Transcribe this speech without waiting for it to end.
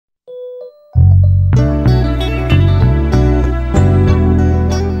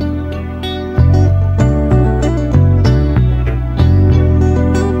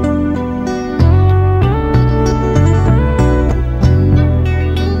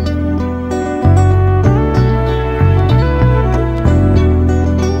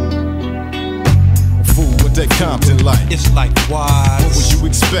It's like wise. What was you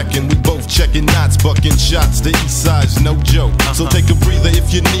expecting? We both checking knots, bucking shots. The east side's no joke. So take a breather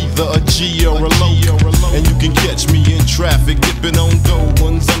if you're neither a G or a low. And you can catch me in traffic, dipping on gold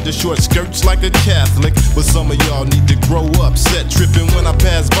ones under short skirts like a Catholic. But some of y'all need to grow up. Set tripping when I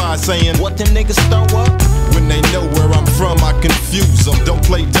pass by saying, What them niggas throw up? When they know where I'm from, I confuse them. Don't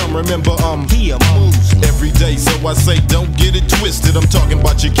play dumb, remember He a Muslim. every day, so I say don't get it twisted. I'm talking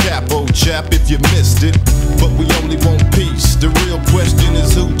about your capo chap if you missed it. But we only want peace. The real question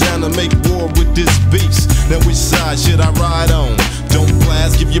is who down to make war with this beast? Now which side should I ride on? Don't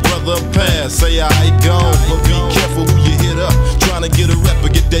blast, give your brother a pass. Say I gone, but be careful who you hit up. Trying to get a rep or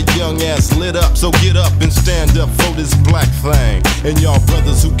get that young ass lit up. So get up and stand up for this black thing. And y'all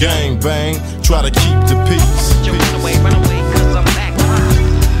brothers who gang bang, try to keep the peace. Yo, run away, cause I'm back.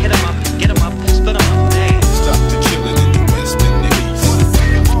 Hit 'em up, get 'em up, split 'em up, damn. Stop the killing in the west and the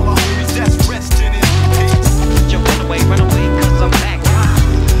east. All our homies that's resting in peace. Yo, run away, cause I'm back.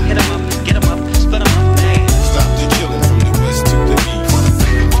 Hit 'em up, get 'em up, split 'em up, damn. Stop the killing from the west to the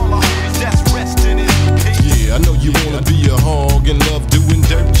east. All our homies that's resting in peace. Yeah, I know you wanna be a hog and love doing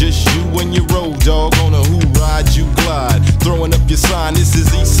dirt. Just you and your road dog on a who ride you glide. Throwing up your sign, this is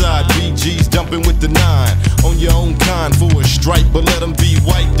Eastside BG's dumping with the 9. On your own kind for a stripe, but let them be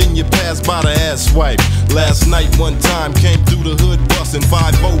white, then you pass by the ass swipe. Last night one time came through the hood bustin'.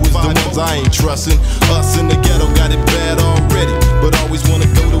 5-0 is the ones I ain't trustin'. Us in the ghetto got it bad already, but always wanna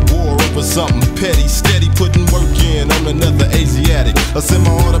go to war over something petty. Steady putting work in on another Asiatic. A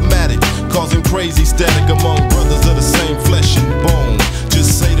semi-automatic, causing crazy static among brothers of the same flesh and bone.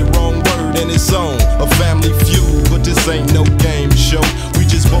 Just say the wrong word and it's on. A family feud, but this ain't no game show. We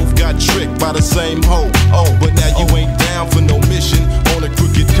just both got tricked by the same hoe. Oh, but now you ain't down for no mission on a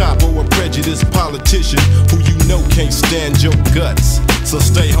crooked cop or a prejudiced politician who you know can't stand your guts. So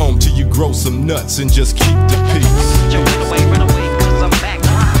stay home till you grow some nuts and just keep the peace. Yo, run away, cause I'm back.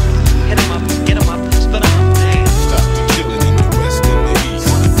 Hit 'em up, get 'em up, split 'em up, damn. Stop the killing in the west and the east.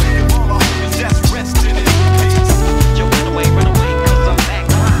 All our homies that's resting in peace. Yo, run away, cause I'm back.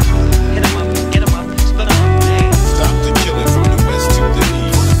 Hit 'em up, get 'em up, split 'em up, damn. Stop the killing from the west to the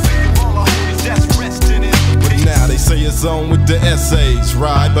east. All our homies that's resting in peace. But now they say it's on with the essays,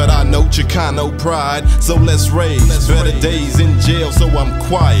 right? But I know Chicano pride, so let's raise. Better days in jail, so I'm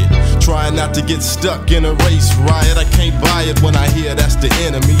quiet. Trying not to get stuck in a race riot. I can't buy it when I hear that's the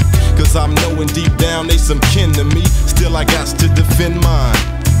enemy. Cause I'm knowing deep down they some kin to me. Still I got to defend mine.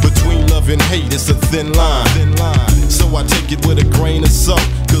 Between love and hate, it's a thin line. So I take it with a grain of salt.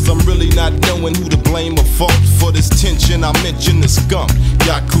 Cause I'm really not knowing who to blame or fault. For this tension, I mention the skunk.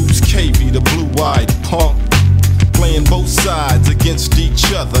 Yaku's KV, the blue-eyed punk. Playing both sides against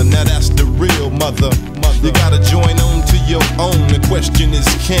each other. Now that's the real mother. You gotta join on to your own. The question is,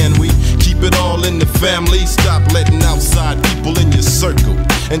 can we keep it all in the family? Stop letting outside people in your circle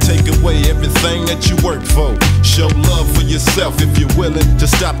and take away everything that you work for. Show love for yourself if you're willing to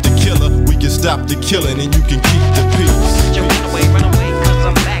stop the killer. We can stop the killing and you can keep the peace. Yo, run away, cause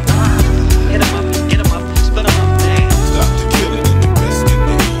I'm back. Hit 'em up.